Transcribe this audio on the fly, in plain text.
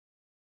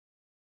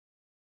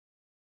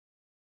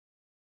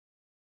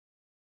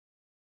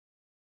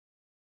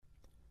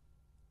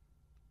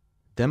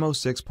Demo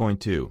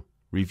 6.2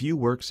 Review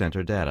Work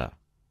Center Data.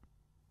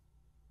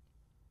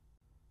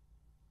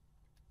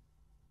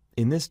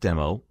 In this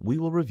demo, we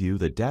will review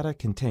the data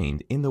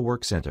contained in the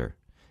Work Center.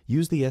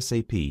 Use the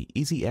SAP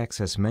Easy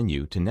Access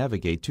menu to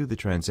navigate to the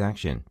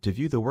transaction to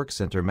view the Work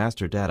Center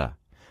master data.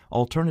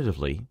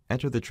 Alternatively,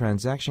 enter the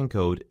transaction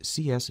code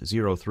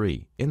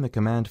CS03 in the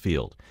command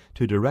field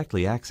to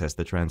directly access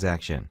the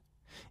transaction.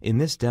 In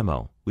this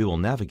demo, we will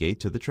navigate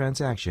to the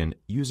transaction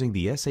using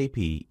the SAP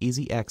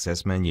Easy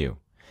Access menu.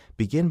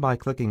 Begin by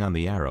clicking on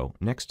the arrow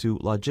next to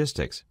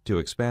Logistics to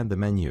expand the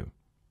menu.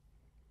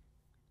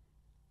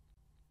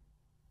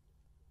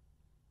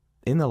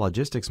 In the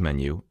Logistics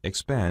menu,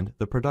 expand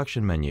the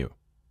Production menu.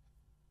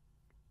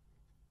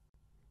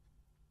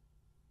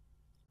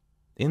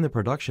 In the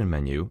Production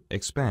menu,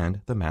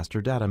 expand the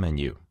Master Data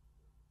menu.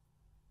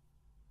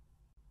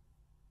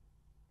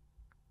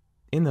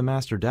 In the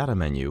Master Data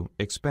menu,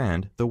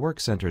 expand the Work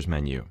Centers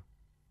menu.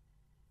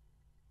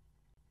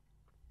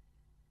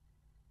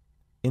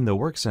 In the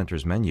Work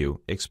Centers menu,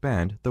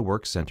 expand the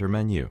Work Center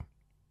menu.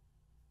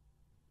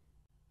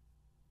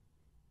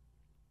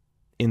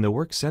 In the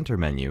Work Center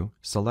menu,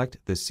 select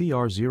the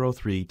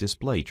CR03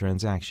 display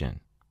transaction.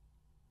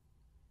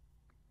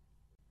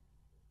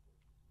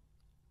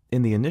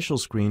 In the initial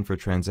screen for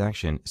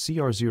transaction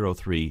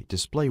CR03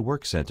 Display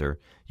Work Center,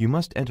 you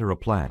must enter a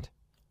plant.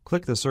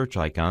 Click the search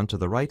icon to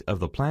the right of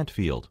the plant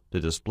field to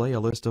display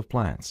a list of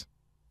plants.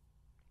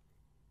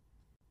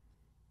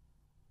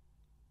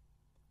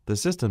 The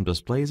system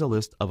displays a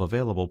list of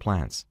available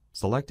plants.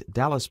 Select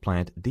Dallas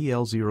Plant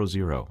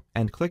DL00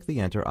 and click the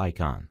Enter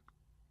icon.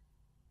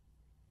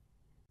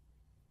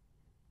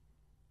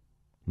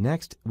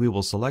 Next, we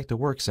will select a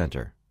Work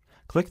Center.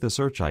 Click the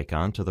search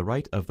icon to the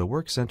right of the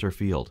Work Center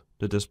field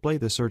to display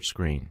the search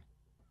screen.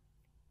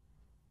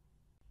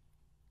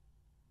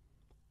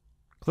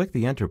 Click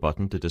the Enter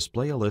button to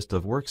display a list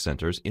of work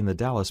centers in the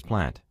Dallas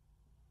plant.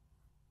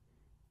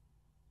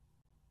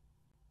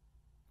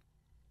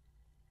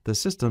 The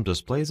system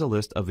displays a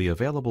list of the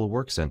available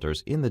work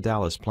centers in the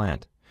Dallas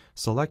plant.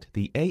 Select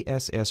the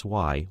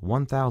ASSY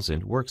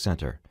 1000 Work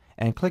Center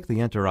and click the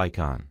Enter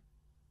icon.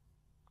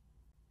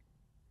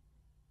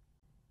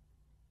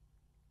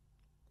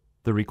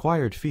 The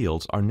required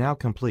fields are now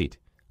complete.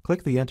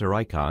 Click the Enter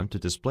icon to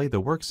display the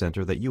work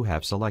center that you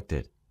have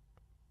selected.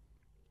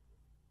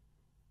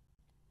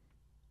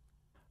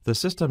 The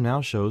system now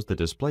shows the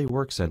Display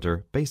Work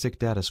Center Basic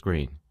Data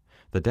screen.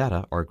 The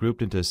data are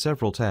grouped into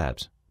several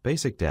tabs: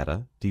 Basic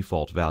Data,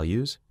 Default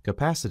Values,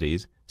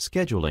 Capacities,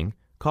 Scheduling,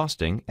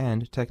 Costing,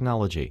 and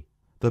Technology.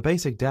 The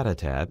Basic Data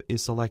tab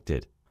is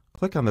selected.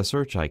 Click on the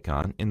search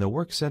icon in the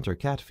Work Center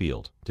CAT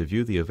field to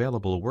view the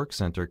available Work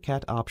Center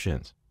CAT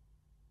options.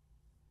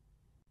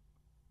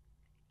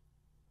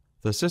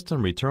 The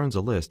system returns a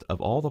list of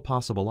all the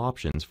possible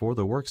options for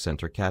the Work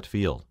Center CAT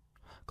field.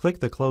 Click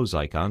the Close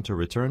icon to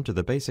return to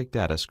the Basic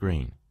Data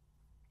screen.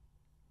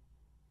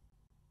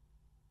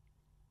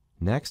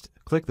 Next,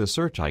 click the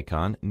Search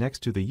icon next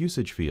to the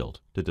Usage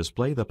field to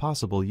display the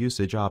possible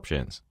usage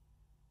options.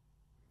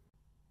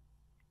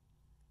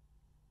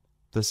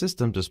 The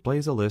system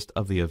displays a list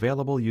of the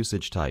available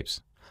usage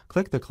types.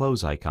 Click the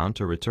Close icon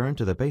to return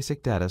to the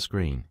Basic Data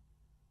screen.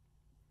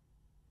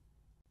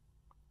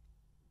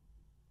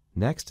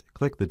 Next,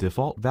 click the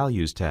Default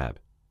Values tab.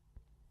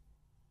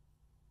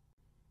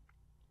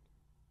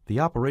 The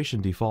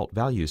Operation Default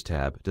Values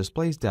tab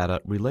displays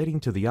data relating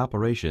to the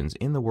operations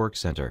in the Work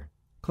Center.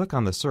 Click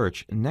on the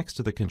search next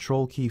to the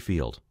Control Key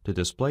field to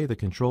display the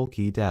Control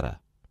Key data.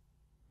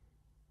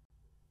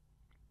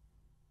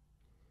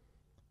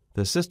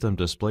 The system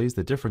displays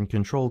the different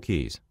control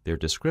keys, their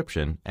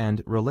description,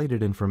 and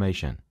related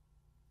information.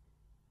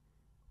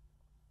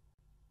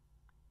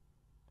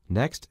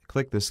 Next,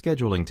 click the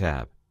Scheduling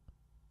tab.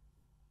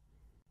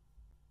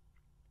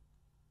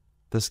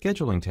 The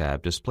Scheduling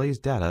tab displays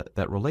data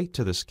that relate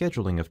to the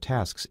scheduling of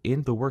tasks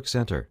in the Work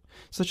Center,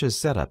 such as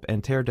setup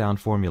and teardown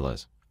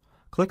formulas.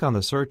 Click on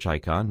the search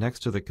icon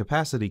next to the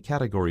Capacity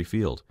Category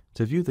field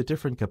to view the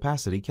different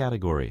capacity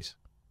categories.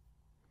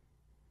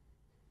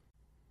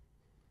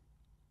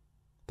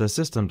 The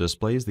system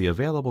displays the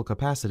available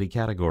capacity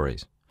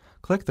categories.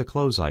 Click the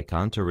Close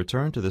icon to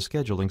return to the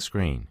scheduling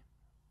screen.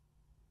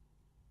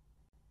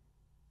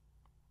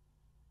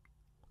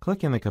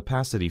 Click in the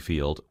Capacity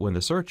field when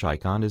the search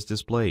icon is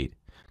displayed.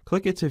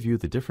 Click it to view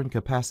the different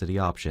capacity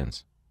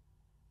options.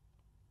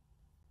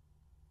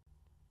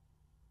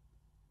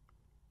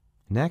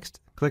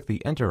 Next, click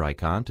the Enter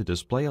icon to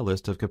display a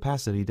list of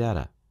capacity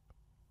data.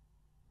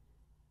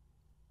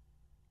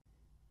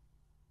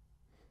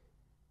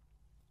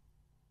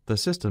 The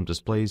system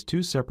displays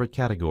two separate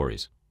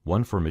categories,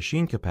 one for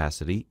machine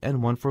capacity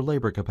and one for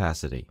labor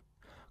capacity.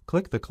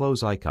 Click the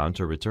Close icon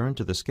to return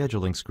to the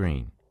scheduling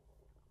screen.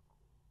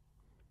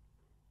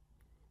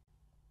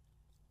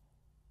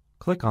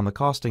 Click on the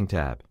Costing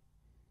tab.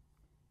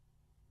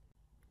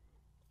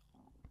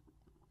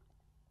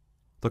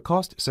 The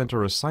Cost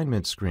Center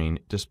Assignment screen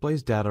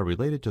displays data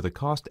related to the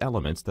cost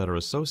elements that are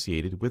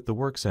associated with the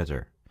Work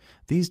Center.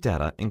 These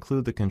data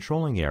include the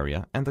controlling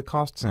area and the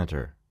cost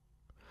center.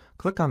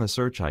 Click on the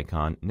search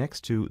icon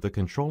next to the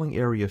Controlling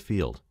Area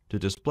field to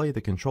display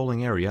the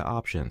controlling area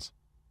options.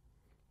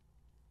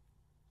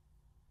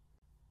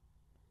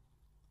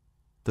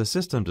 The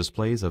system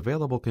displays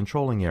available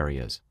controlling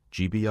areas,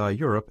 GBI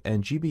Europe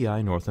and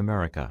GBI North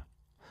America.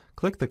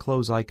 Click the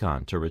Close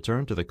icon to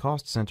return to the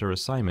Cost Center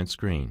assignment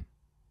screen.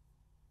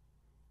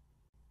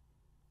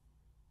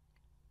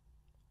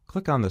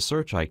 Click on the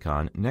search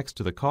icon next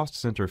to the Cost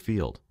Center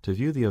field to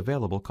view the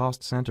available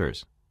cost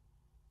centers.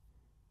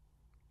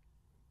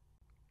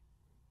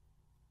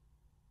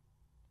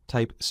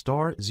 Type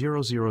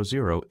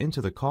 *000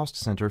 into the Cost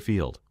Center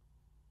field.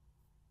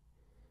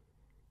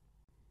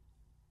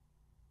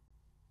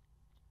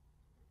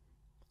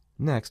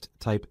 Next,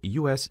 type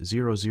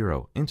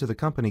US00 into the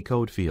company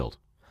code field.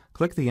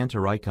 Click the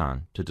Enter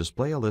icon to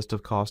display a list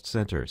of cost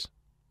centers.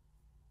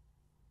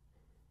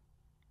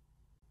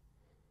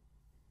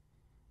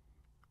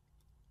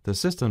 The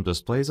system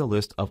displays a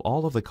list of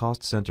all of the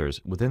cost centers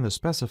within the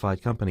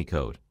specified company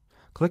code.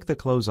 Click the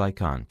Close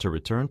icon to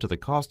return to the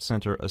Cost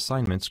Center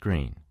assignment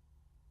screen.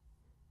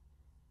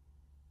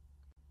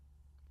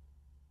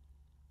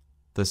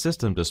 The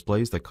system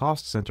displays the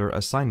Cost Center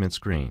assignment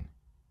screen.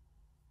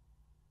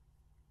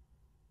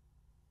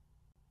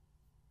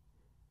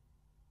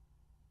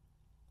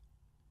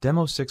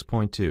 Demo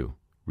 6.2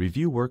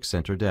 Review Work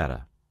Center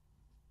Data.